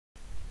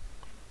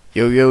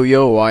Yo yo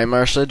yo, I'm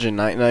Legend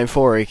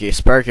 994 aka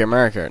Sparky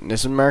America, and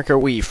this is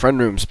Mycaah Wii Friend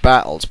Rooms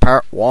Battles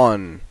Part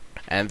 1,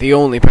 and the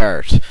only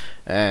part.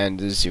 And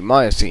as you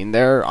might have seen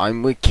there,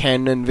 I'm with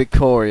Ken and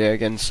Victoria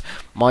against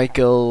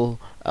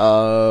Michael,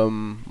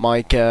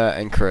 Mycaah,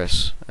 and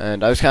Chris.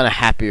 And I was kind of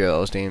happy with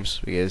those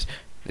teams, because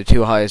the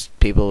two highest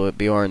people would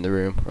be in the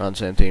room are on the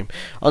same team.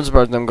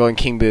 Unsurprisingly, I'm going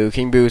King Boo.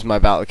 King Boo is my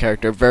battle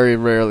character. Very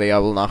rarely I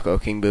will not go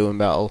King Boo in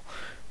battle.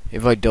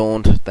 If I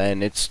don't,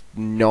 then it's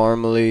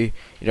normally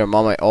either I'm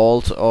on my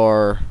alt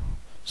or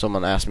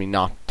someone asked me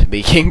not to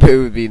be King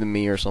Boo, would be the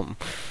me or something.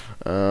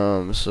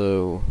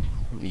 So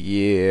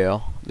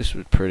yeah, this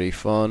was pretty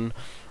fun.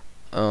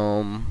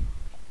 So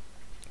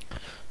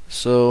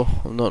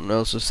nothing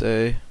else to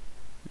say.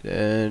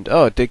 And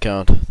oh, it did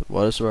count.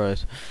 What a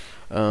surprise.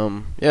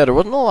 Yeah, there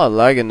wasn't a lot of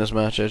lag in this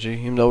match actually,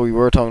 even though we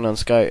were talking on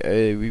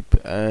Skype.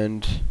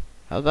 And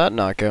how'd that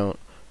not count?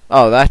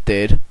 Oh, that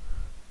did.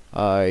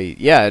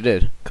 Yeah, I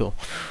did. Cool.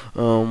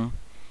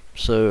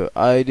 So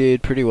I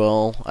did pretty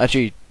well.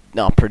 Actually,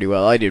 not pretty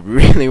well. I did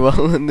really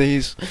well in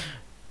these.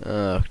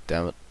 Damn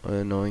it,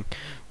 annoying.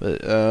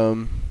 But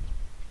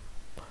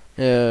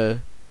yeah.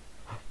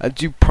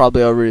 As you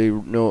probably already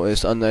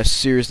noticed, unless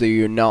seriously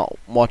you're not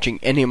watching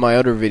any of my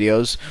other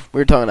videos,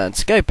 we were talking on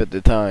Skype at the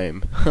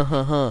time.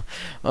 Oh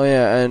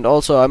yeah, and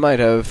also I might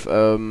have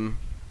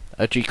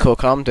actually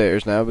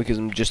co-commentators now because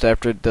I'm just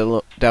after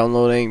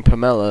downloading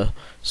Pamela.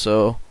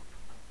 So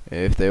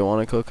if they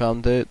want to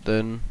co-commentate,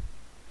 then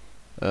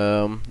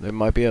they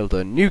might be able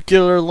to.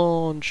 Nuclear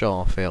launch.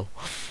 Oh, fail.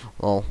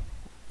 Well,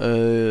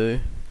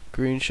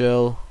 green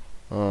shell.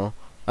 Oh,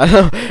 I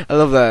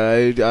love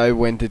that. I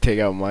went to take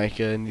out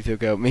Mycaah and he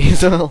took out me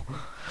as well.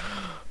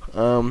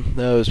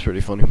 That was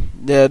pretty funny.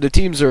 Yeah, the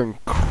teams are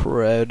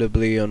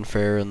incredibly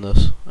unfair in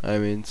this. I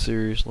mean,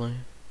 seriously.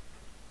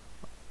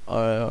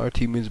 Our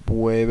team is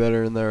way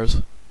better than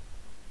theirs.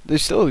 They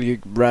still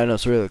ran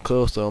us really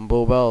close though on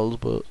both battles,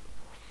 but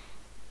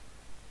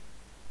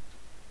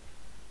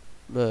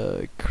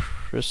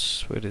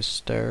Chris with his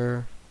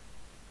star,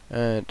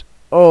 and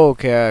oh,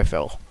 okay, I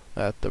fell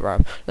at the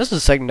ramp. This is the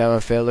second time I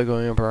failed at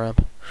going up a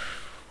ramp.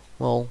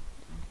 Well,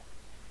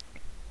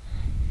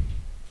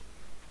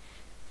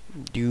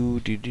 I do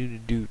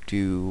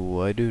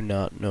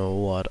not know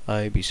what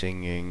I be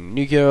singing.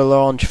 Nuclear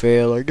launch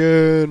fail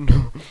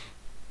again.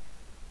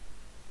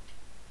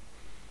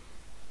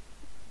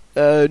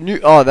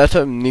 That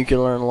time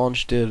nuclear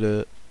launch did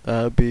it.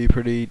 That'd be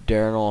pretty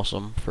darn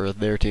awesome for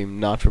their team,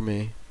 not for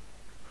me.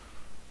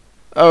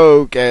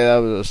 Okay, that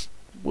was just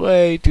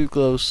way too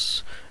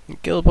close.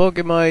 Kill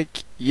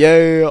Pokemon,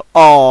 yeah.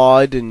 Oh,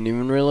 I didn't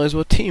even realize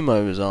what team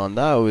I was on.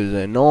 That was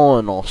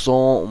annoying or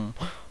something.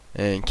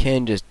 And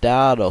Ken just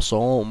died or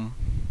something.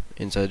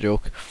 Inside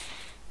joke.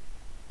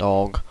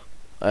 Dog.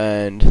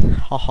 And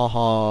ha ha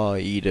ha,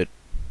 eat it.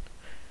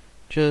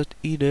 Just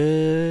eat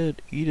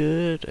it, eat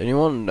it.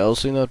 Anyone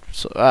else seen that?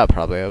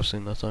 Probably have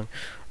seen that song.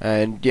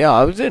 And yeah,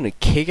 I was in a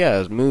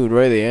kick-ass mood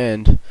right at the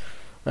end.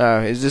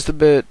 Is this the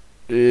bit?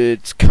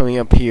 It's coming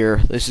up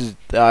here. This is,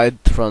 I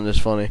found this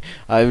funny.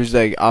 I was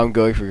like, I'm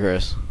going for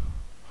Chris.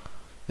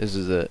 This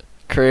is it.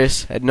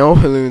 Chris had no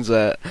balloons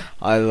that.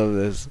 I love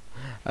this.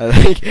 I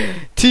like,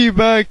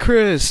 teabag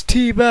Chris,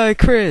 teabag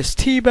Chris,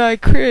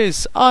 teabag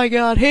Chris. I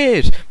got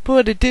hit,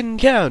 but it didn't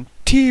count.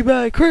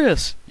 Teabag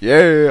Chris.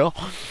 Yeah.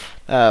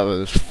 That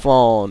was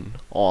fun.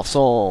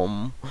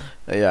 Awesome.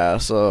 Yeah,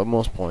 so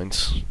most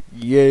points.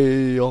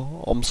 Yeah.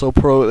 I'm so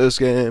pro at this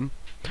game.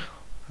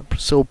 I'm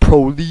so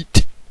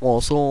pro-lete.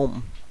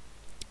 Awesome.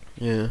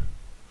 Yeah.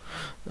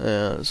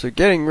 So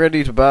getting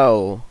ready to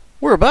battle.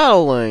 We're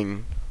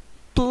battling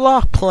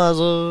Block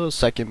Plaza,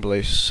 second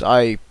place.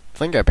 I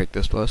think I picked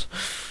this place.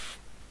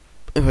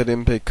 If I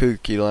didn't pick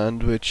Cookie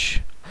Land,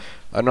 which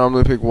I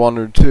normally pick 1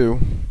 or 2.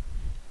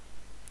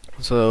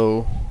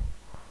 So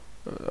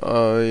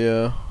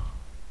yeah.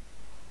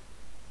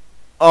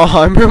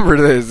 Oh, I remember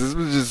this. This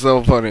was just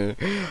so funny.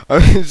 I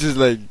was just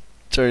like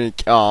trying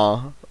to.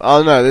 Oh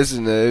no, this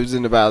isn't it. It was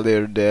in the battle the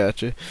other day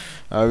actually.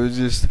 I was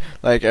just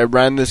like, I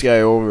ran this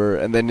guy over,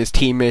 and then his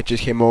teammate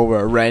just came over.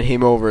 I ran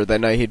him over.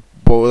 Then I hit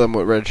both of them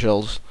with red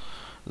shells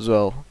as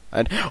well.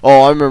 And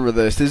oh, I remember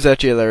this. This is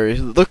actually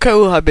hilarious. Look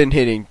how I've been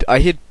hitting. I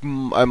hit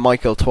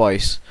Michael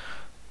twice.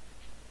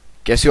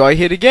 Guess who I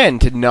hit again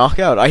to knock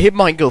out? I hit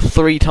Michael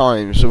 3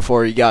 times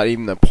before he got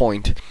even a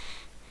point.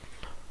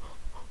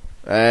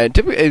 And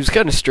it was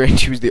kind of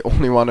strange. He was the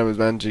only one I was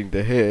managing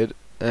to hit.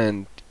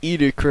 And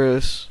eat it,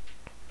 Chris.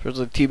 First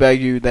I teabag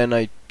you, then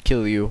I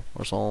kill you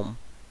or something.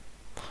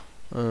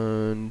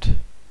 And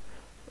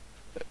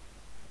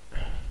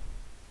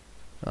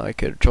I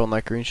could have thrown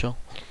that green shell.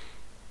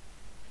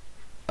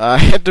 I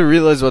had to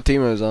realize what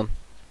team I was on.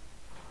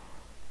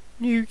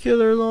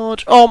 Nuclear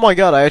launch. Oh my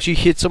god, I actually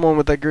hit someone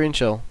with that green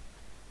shell.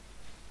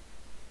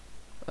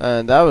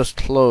 And that was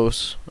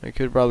close. I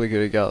probably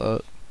could have got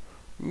that.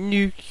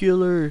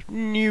 Nuclear.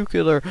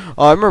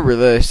 Oh, I remember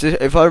this.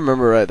 If I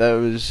remember right, that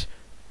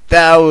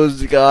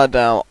was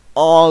goddamn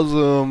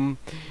awesome.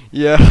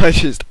 Yeah, I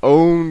just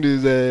owned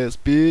his ass,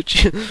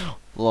 bitch.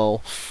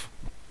 Lol.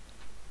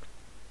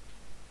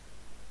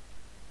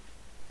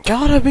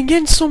 God, I've been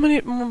getting so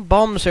many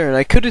bombs here, and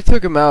I could have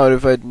took him out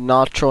if I'd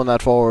not thrown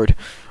that forward.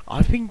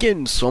 I've been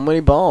getting so many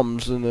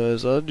bombs in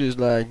this. I just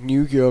like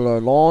nuclear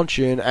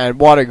launching, and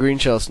what a green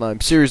shell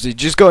snipe. Seriously,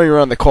 just going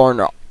around the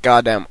corner.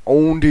 Goddamn,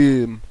 owned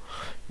him.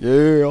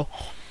 Yeah.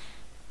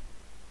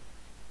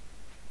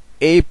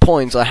 8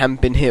 points. I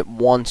haven't been hit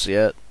once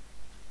yet.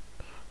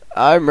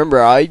 I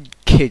remember I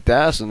kicked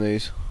ass in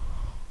these.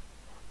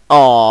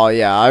 Oh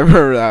yeah, I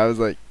remember that. I was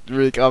like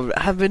really confident.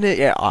 I haven't been hit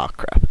yet. Oh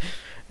crap.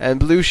 And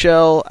blue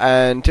shell,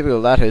 and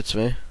typical that hits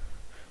me.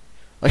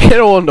 I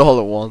get one all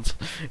at once.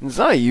 It's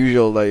not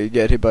usual that you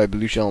get hit by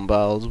blue shell in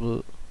battles,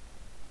 but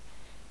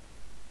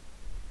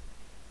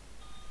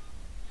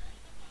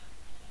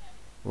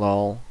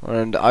lol.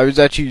 And I was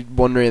actually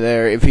wondering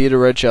there, if he had a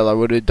red shell, I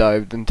would have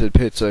dived into the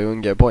pit so I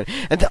wouldn't get a point.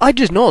 And I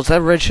just noticed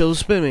that red shell is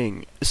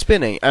spinning,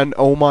 and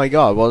oh my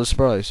god, what a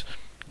surprise!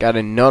 Got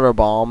another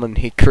bomb and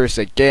hit Chris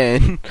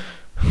again.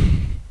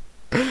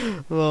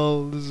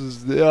 Well, this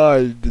is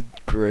I did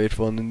great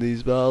fun in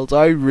these battles.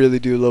 I really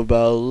do love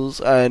battles,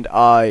 and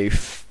I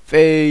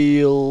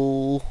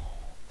fail.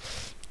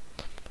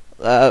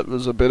 That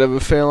was a bit of a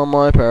fail on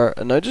my part,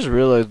 and I just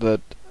realized that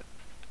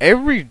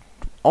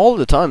all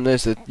the time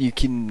that you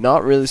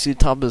cannot really see the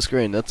top of the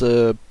screen. That's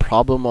a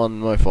problem on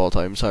my fault.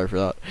 I'm sorry for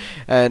that.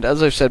 And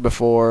as I've said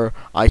before,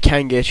 I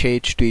can get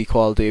HD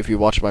quality if you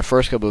watch my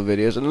first couple of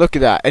videos. And look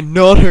at that,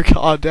 another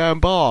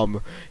goddamn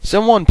bomb.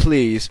 Someone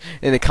please,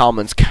 in the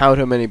comments, count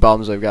how many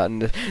bombs I've gotten.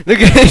 Look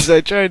at this, I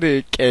tried to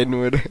hit Ken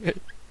with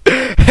it.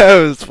 That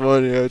was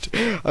funny.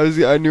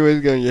 I knew I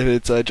was gonna get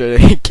hit, so I tried to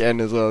hit Ken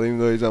as well, even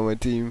though he's on my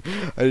team.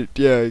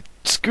 Yeah,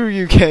 screw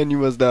you Ken, you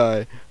must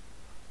die.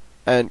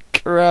 And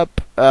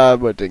crap,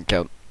 but it didn't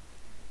count.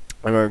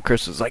 I remember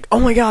Chris was like, oh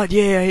my god,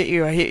 yeah, I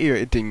hit you,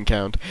 it didn't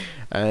count.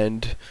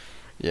 And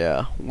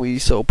yeah, we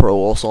so pro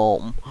or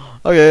something.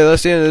 Okay,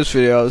 that's the end of this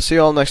video. I'll see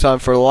you all next time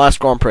for the last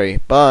Grand Prix.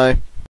 Bye.